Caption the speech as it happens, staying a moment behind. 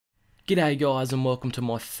G'day guys, and welcome to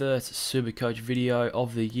my first SuperCoach video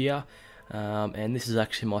of the year, and this is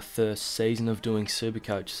actually my first season of doing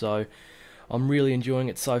SuperCoach, so I'm really enjoying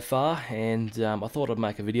it so far, and I thought I'd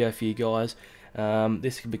make a video for you guys.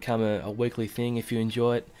 This could become a weekly thing if you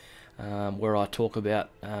enjoy it, where I talk about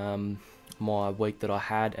my week that I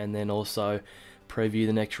had and then also preview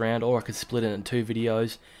the next round, or I could split it into two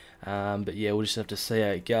videos, but yeah, we'll just have to see how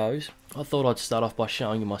it goes. I thought I'd start off by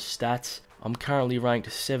showing you my stats. I'm currently ranked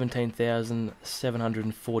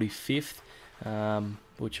 17,745th,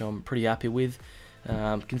 which I'm pretty happy with.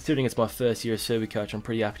 Considering it's my first year as SuperCoach, I'm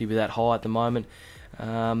pretty happy with that high at the moment.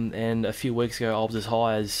 And a few weeks ago, I was as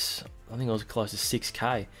high as, I think I was close to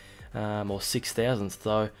 6k, or 6,000,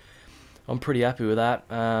 so I'm pretty happy with that.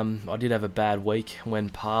 I did have a bad week when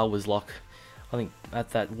par was like, I think at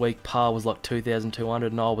that week par was like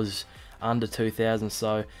 2,200 and I was under 2,000,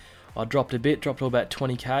 so I dropped a bit, dropped to about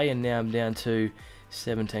 20k, and now I'm down to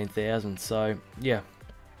 17,000. So yeah,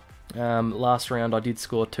 last round I did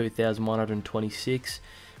score 2,126,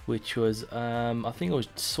 which was I think it was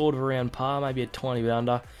sort of around par, maybe a tiny bit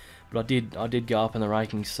under, but I did go up in the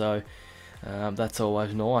rankings, so that's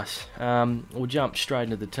always nice. We'll jump straight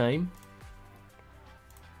into the team.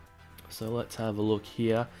 So let's have a look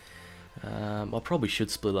here. I probably should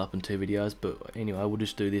split it up in two videos, but anyway, we'll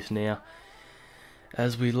just do this now.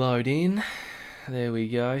 As we load in, there we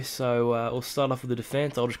go. So we'll start off with the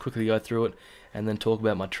defence. I'll just quickly go through it and then talk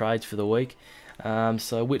about my trades for the week.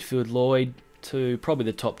 So Whitfield, Lloyd, probably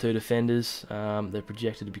the top two defenders. They're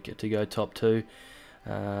projected to go top two.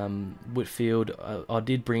 Whitfield, I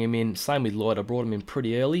did bring him in. Same with Lloyd, I brought him in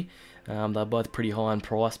pretty early. They're both pretty high in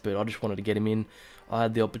price, but I just wanted to get him in. I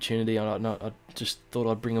had the opportunity, and I just thought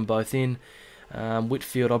I'd bring them both in.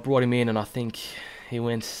 Whitfield, I brought him in, and I think he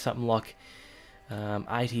went something like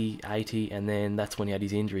 80, and then that's when he had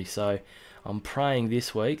his injury. So I'm praying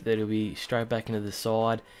this week that he'll be straight back into the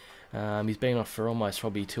side. He's been off for almost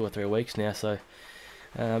probably 2 or 3 weeks now, so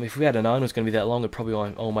if we had known it was going to be that long, we'd probably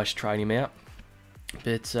almost trade him out.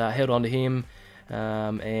 But held on to him,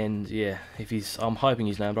 and yeah, I'm hoping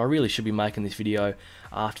he's named. I really should be making this video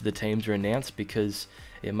after the teams are announced, because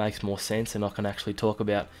it makes more sense and I can actually talk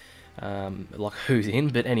about like who's in.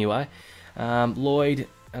 But anyway, Lloyd,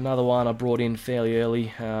 another one I brought in fairly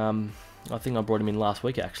early. I think I brought him in last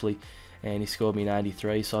week actually, and he scored me an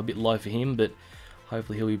 83, so a bit low for him, but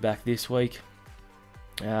hopefully he'll be back this week.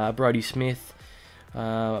 Brodie Smith,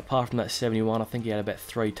 apart from that 71, I think he had about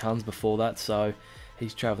 3 tons before that, so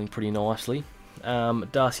he's travelling pretty nicely.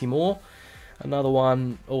 Darcy Moore, another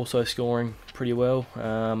one, also scoring pretty well,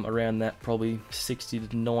 around that probably 60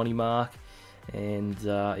 to 90 mark, and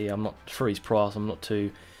yeah, I'm not, for his price, I'm not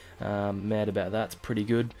too mad about that. It's pretty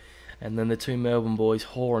good. And then the two Melbourne boys,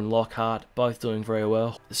 Hoare and Lockhart, both doing very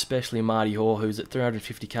well, especially Marty Hoare, who's at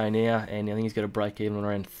 350k now, and I think he's got a break even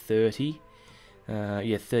around 30.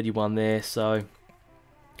 Yeah, 31 there, so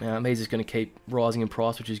he's just going to keep rising in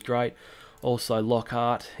price, which is great. Also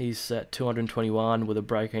Lockhart, he's at 221 with a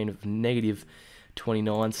break even of negative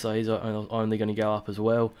 29, so he's only going to go up as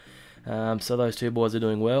well. So those two boys are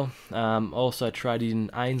doing well. Also traded in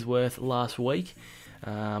Ainsworth last week.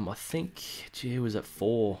 I think, gee, who was at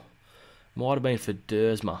 4? Might have been for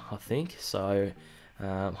Dersma, I think. So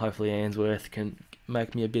hopefully Ainsworth can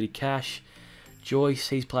make me a bit of cash. Joyce,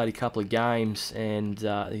 he's played a couple of games and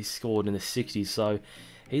he's scored in the 60s, so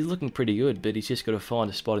he's looking pretty good, but he's just got to find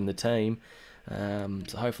a spot in the team.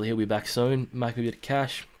 So hopefully he'll be back soon, make me a bit of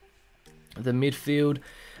cash. The midfield,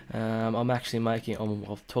 I'm actually making,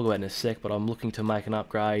 I'll talk about it in a sec, but I'm looking to make an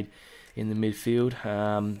upgrade in the midfield.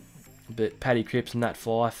 But Paddy Cripps and Nat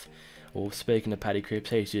Fyfe, well, speaking of Paddy Cripps,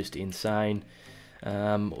 he's just insane.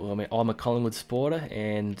 I mean, I'm a Collingwood supporter,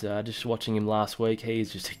 and just watching him last week,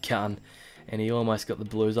 he's just a gun, and he almost got the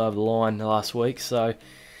Blues over the line last week. So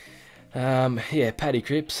yeah, Paddy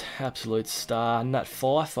Cripps, absolute star. Nat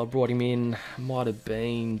Fyfe, I brought him in, might have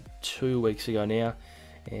been 2 weeks ago now,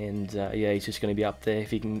 and yeah, he's just going to be up there.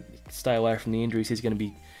 If he can stay away from the injuries, he's going to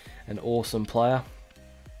be an awesome player.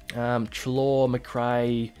 Treloar,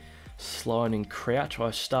 McRae, Sloan and Crouch, I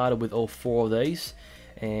started with all 4 of these,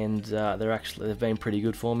 and they've been pretty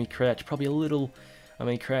good for me. Crouch probably a little, I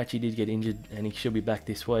mean, Crouch, he did get injured and he should be back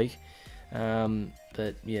this week,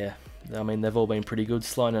 but yeah, I mean, they've all been pretty good.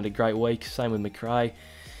 Sloan had a great week, same with McRae,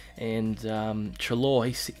 and Treloar,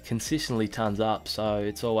 he consistently tons up, so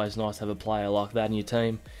it's always nice to have a player like that in your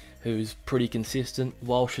team who's pretty consistent.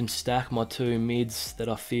 Walsh and Stack, my 2 mids that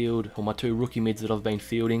I field, or my 2 rookie mids that I've been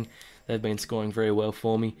fielding, they've been scoring very well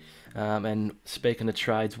for me. And speaking of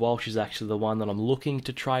trades, Walsh is actually the one that I'm looking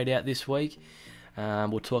to trade out this week.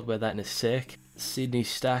 We'll talk about that in a sec. Sydney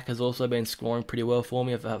Stack has also been scoring pretty well for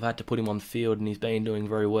me. I've had to put him on the field, and he's been doing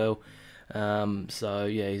very well. So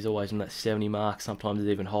yeah, he's always in that 70 mark, sometimes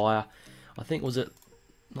even higher. I think, was it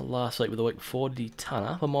not last week, but the week before, did he ton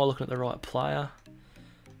up? Am I looking at the right player?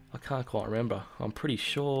 I can't quite remember. I'm pretty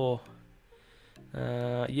sure.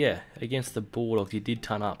 Yeah, against the Bulldogs, he did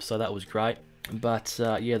ton up, so that was great. But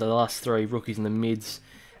yeah, the last three rookies in the mids,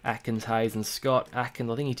 Atkins, Hayes, and Scott. Atkins,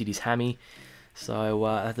 I think he did his hammy, so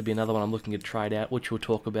that'll be another one I'm looking to trade out, which we'll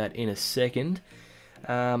talk about in a second.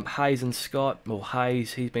 Hayes and Scott, well,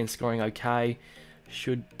 Hayes, he's been scoring okay.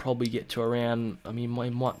 Should probably get to around, I mean, he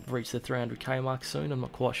might reach the 300k mark soon, I'm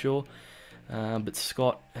not quite sure. But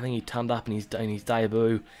Scott, I think he turned up in his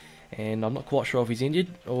debut, and I'm not quite sure if he's injured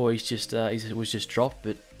or he's just was just dropped.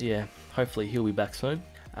 But yeah, hopefully he'll be back soon.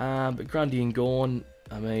 But Grundy and Gawn,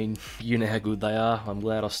 I mean, you know how good they are. I'm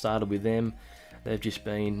glad I started with them. They've just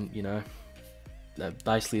been, you know,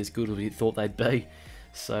 basically as good as we thought they'd be.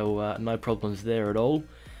 So no problems there at all.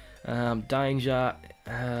 Danger,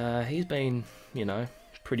 he's been, you know,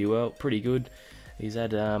 pretty good. He's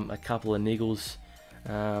had a couple of niggles,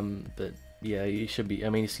 but yeah, he should be. I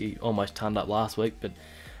mean, he almost turned up last week, but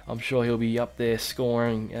I'm sure he'll be up there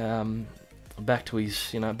scoring, back to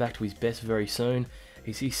his best very soon.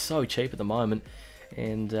 He's so cheap at the moment.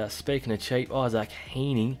 And speaking of cheap, Isaac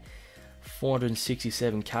Heaney,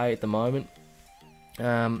 467k at the moment.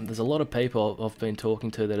 There's a lot of people I've been talking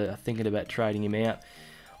to that are thinking about trading him out.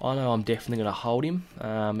 I know I'm definitely going to hold him.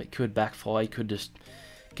 It could backfire. He could just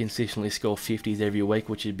consistently score 50s every week,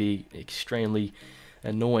 which would be extremely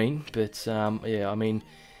annoying. But yeah, I mean,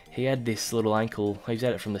 he had this little ankle. He's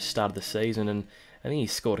had it from the start of the season, and I think he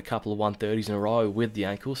scored a couple of 130s in a row with the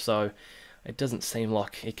ankle. So it doesn't seem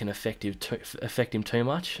like it can affect him too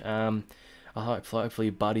much. Hopefully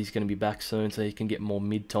Buddy's going to be back soon, so he can get more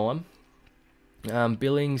mid-time.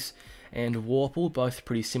 Billings and Warple, both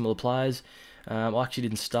pretty similar players. I actually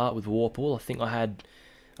didn't start with Warple.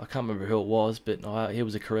 I can't remember who it was, but he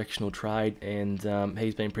was a correctional trade, and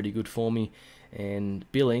he's been pretty good for me.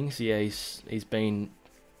 And Billings, yeah, he's been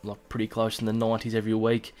like pretty close in the 90s every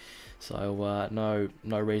week, so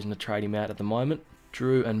no reason to trade him out at the moment.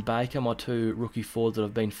 Drew and Baker, my two rookie forwards that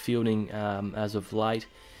I've been fielding as of late.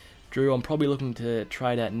 Drew, I'm probably looking to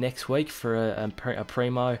trade out next week for a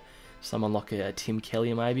primo, someone like a Tim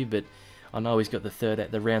Kelly maybe, but I know he's got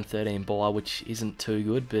the round 13 bye, which isn't too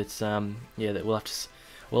good. But yeah, that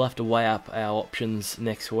we'll have to weigh up our options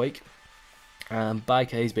next week.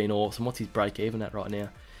 Baker, he's been awesome. What's his break even at right now?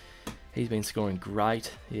 He's been scoring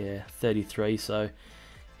great. Yeah, 33. So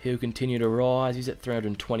he'll continue to rise. He's at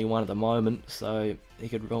 321 at the moment, so he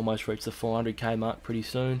could almost reach the 400k mark pretty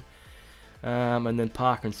soon. And then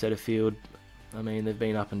Parker and Setterfield, I mean, they've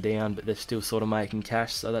been up and down, but they're still sort of making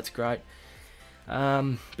cash, so that's great.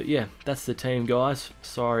 But yeah, that's the team, guys.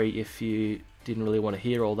 Sorry if you didn't really want to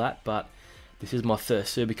hear all that, but this is my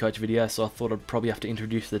first SuperCoach video, so I thought I'd probably have to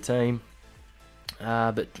introduce the team.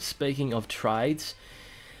 But speaking of trades,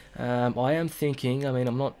 I am thinking, I mean,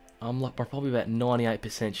 I'm probably about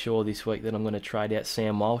 98% sure this week that I'm going to trade out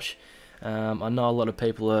Sam Walsh. I know a lot of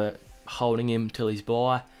people are holding him till he's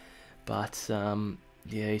bye, but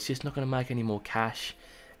yeah, he's just not going to make any more cash.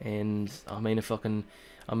 And I mean,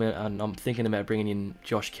 I'm thinking about bringing in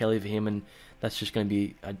Josh Kelly for him, and that's just going to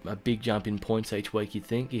be a big jump in points each week, you'd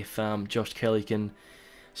think, if Josh Kelly can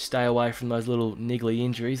stay away from those little niggly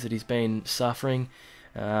injuries that he's been suffering.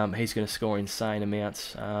 He's going to score insane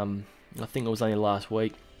amounts. I think it was only last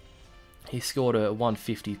week he scored a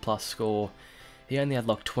 150 plus score. He only had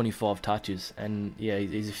like 25 touches, and yeah,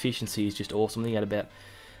 his efficiency is just awesome. I think he had about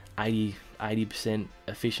 80%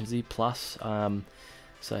 efficiency plus.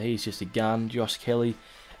 So he's just a gun, Josh Kelly.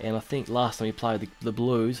 And I think last time he played the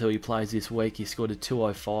Blues, who he plays this week, he scored a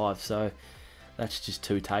 205. So that's just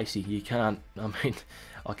too tasty. You can't. I mean,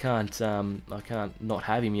 I can't not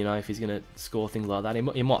have him. You know, if he's gonna score things like that,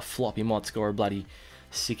 he might flop. He might score a bloody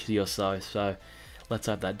 60 or so. So let's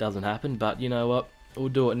hope that doesn't happen. But you know what? We'll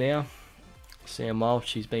do it now. Sam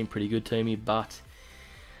Walsh, he's been pretty good to me, but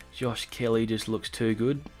Josh Kelly just looks too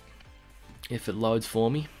good. If it loads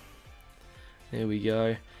for me. There we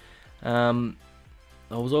go.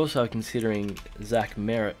 I was also considering Zach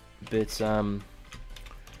Merritt, but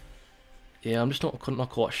yeah, I'm just not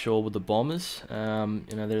quite sure with the Bombers. You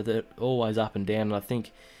know, they're always up and down, and I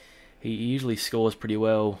think he usually scores pretty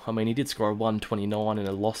well. I mean, he did score a 129 in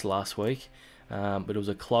a loss last week, but it was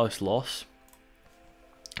a close loss.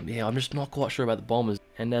 Yeah, I'm just not quite sure about the Bombers.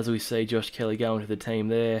 And as we see Josh Kelly going to the team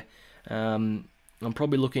there, I'm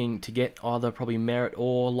probably looking to get either probably Merritt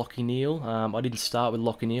or Lachie Neale. I didn't start with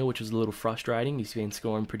Lachie Neale, which was a little frustrating. He's been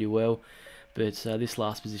scoring pretty well. But this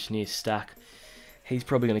last position here, Stack, he's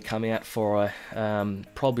probably going to come out for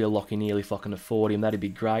probably a Lockie Neal if I can afford him. That'd be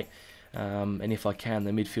great. And if I can,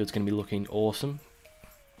 the midfield's going to be looking awesome.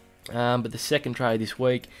 But the second trade this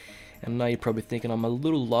week, and I know you're probably thinking I'm a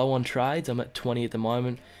little low on trades. I'm at 20 at the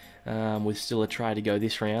moment, with still a trade to go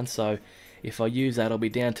this round. So if I use that, I'll be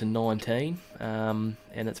down to 19, and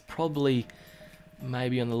it's probably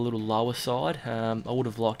maybe on the little lower side. I would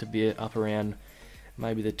have liked to be up around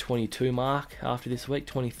maybe the 22 mark after this week,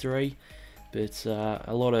 23. But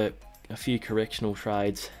a few correctional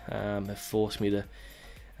trades have forced me to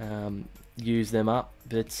use them up.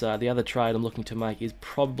 But the other trade I'm looking to make is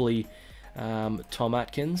probably Tom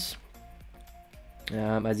Atkins.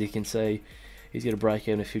 As you can see, he's got a break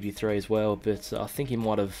even of 53 as well, but I think he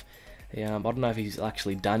might have, I don't know if he's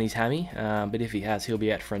actually done his hammy, but if he has, he'll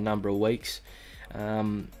be out for a number of weeks.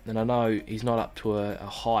 And I know he's not up to a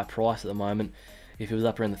high price at the moment. If he was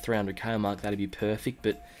up around the 300k mark, that'd be perfect.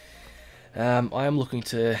 But I am looking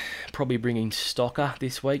to probably bring in Stocker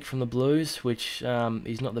this week from the Blues, which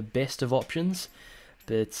is not the best of options,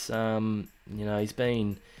 but you know, he's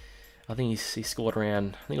been, I think he scored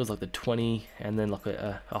around, I think it was like the 20 and then like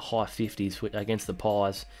a high 50s against the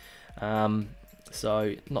Pies.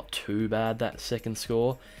 So not too bad, that second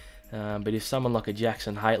score. But if someone like a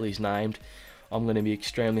Jackson Hately's named, I'm going to be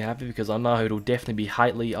extremely happy, because I know it'll definitely be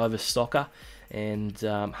Hately over Stocker. And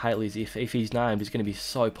Hately's, if he's named, he's going to be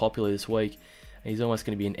so popular this week. He's almost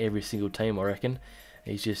going to be in every single team, I reckon.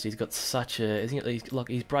 He's got such a,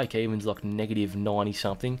 his break even's like negative 90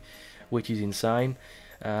 something, which is insane.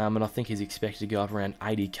 And I think he's expected to go up around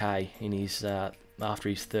 80k in his after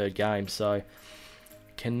his third game. So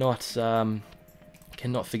cannot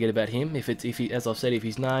forget about him. If he, as I've said, if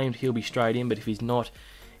he's named, he'll be straight in. But if he's not,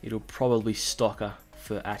 it'll probably Stocker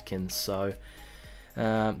for Atkins. So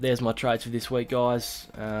there's my trades for this week, guys.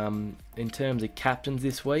 In terms of captains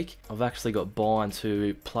this week, I've actually got Bynes,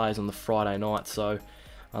 who plays on the Friday night. So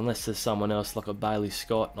unless there's someone else like a Bailey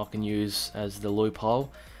Scott I can use as the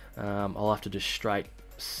loophole, I'll have to just straight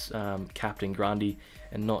captain Grundy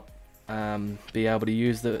and not be able to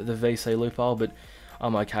use the VC loophole. But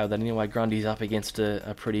I'm okay with that anyway. Grundy's up against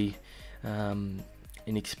a pretty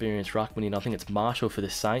inexperienced ruckman, and I think it's Marshall for the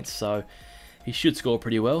Saints, so he should score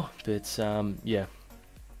pretty well. But yeah,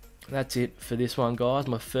 that's it for this one, guys.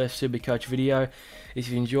 My first SuperCoach video. If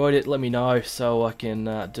you enjoyed it, let me know so I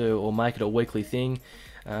can do or make it a weekly thing.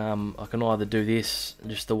 I can either do this,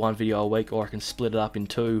 just the one video a week, or I can split it up in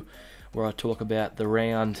two, where I talk about the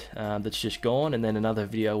round that's just gone, and then another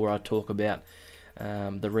video where I talk about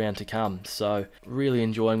the round to come. So really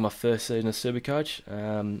enjoying my first season of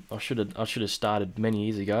SuperCoach. I should have started many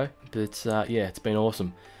years ago, but yeah, it's been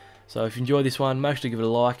awesome. So if you enjoyed this one, make sure to give it a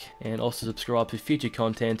like and also subscribe for future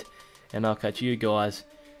content, and I'll catch you guys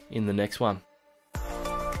in the next one.